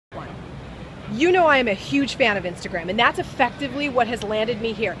You know I am a huge fan of Instagram, and that's effectively what has landed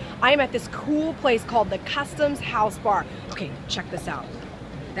me here. I am at this cool place called the Customs House Bar. Okay, check this out.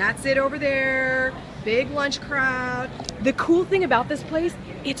 That's it over there. Big lunch crowd. The cool thing about this place,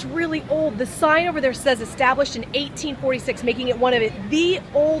 it's really old. The sign over there says established in 1846, making it one of the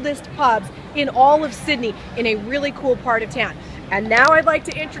oldest pubs in all of Sydney in a really cool part of town. And now I'd like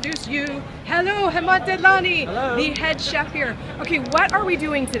to introduce you. Hello, Hemant Dedlani, the head chef here. Okay, what are we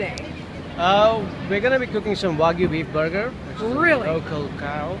doing today? We're gonna be cooking some Wagyu beef burger. Really? Local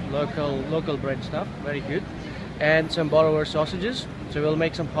cow, local bread stuff, very good. And some borrower sausages. So we'll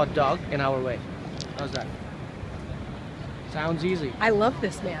make some hot dog in our way. How's that? Sounds easy. I love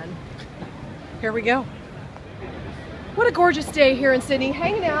this, man. Here we go. What a gorgeous day here in Sydney,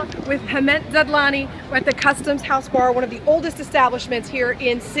 hanging out with Hemant Dedlani at the Customs House Bar, one of the oldest establishments here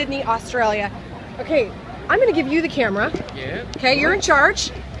in Sydney, Australia. Okay, I'm gonna give you the camera. Yeah. Okay, you're in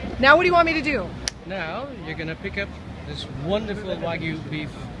charge. Now what do you want me to do? Now you're gonna pick up this wonderful Wagyu beef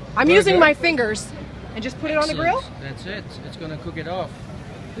I'm burger. using my fingers and just put it on the grill? That's it. It's gonna cook it off.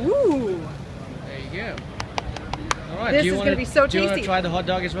 Ooh. There you go. All right. This is gonna be so Do you want tasty. to try the hot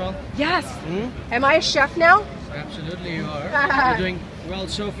dog as well? Yes. Am I a chef now? Absolutely, you are. You're doing well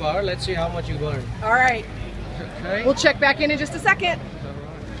so far. Let's see how much you learn. All right. Okay. We'll check back in just a second.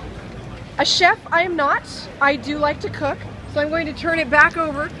 A chef I am not. I do like to cook. So I'm going to turn it back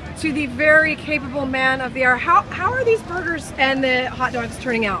over to the very capable man of the hour. How are these burgers and the hot dogs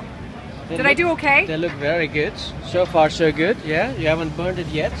turning out? Did I do okay? They look very good. So far, so good. Yeah, you haven't burned it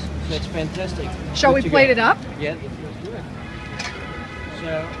yet, so it's fantastic. Shall we plate it up? Yeah, let's do it.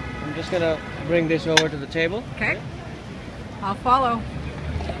 So I'm just gonna bring this over to the table. Okay. I'll follow.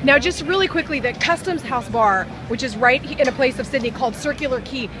 Now, just really quickly, the Customs House Bar, which is right in a place of Sydney called Circular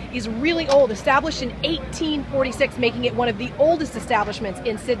Quay, is really old, established in 1846, making it one of the oldest establishments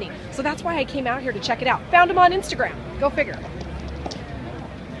in Sydney. So that's why I came out here to check it out. Found them on Instagram. Go figure.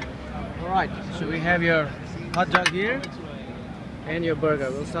 All right, so we have your hot dog here and your burger.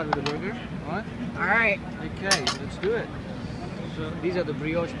 We'll start with the burger. All right. All right. Okay, let's do it. So these are the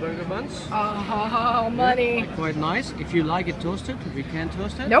brioche burger buns. Oh, money. Yeah, quite nice. If you like it toasted, we can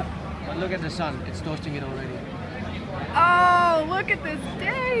toast it. Nope. But look at the sun. It's toasting it already. Oh, look at this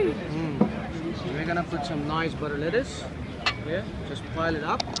day. So we're gonna put some nice butter lettuce. Yeah, just pile it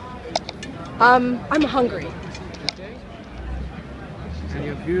up. I'm hungry. Okay. And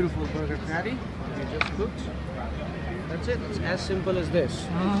your beautiful burger patty you just cooked. That's it. It's as simple as this.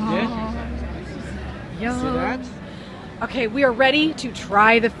 Yeah. Yum. See that? Okay, we are ready to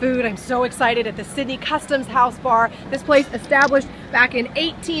try the food. I'm so excited at the Sydney Customs House Bar. This place established back in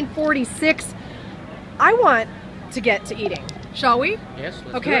 1846. I want to get to eating. Shall we? Yes,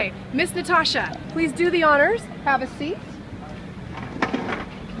 let's Okay, do it. Miss Natasha, please do the honors. Have a seat.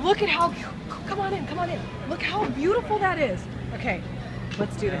 Look at how, come on in, come on in. Look how beautiful that is. Okay,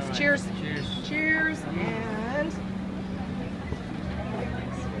 let's do this. All right. Cheers. Cheers. Cheers, and...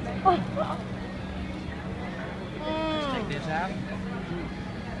 Oh. Take this out.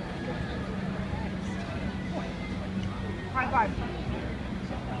 High five.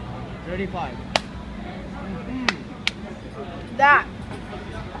 35.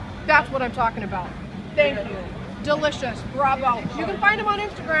 That's what I'm talking about. Thank you. Delicious. Bravo. You can find them on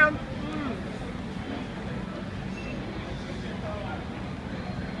Instagram.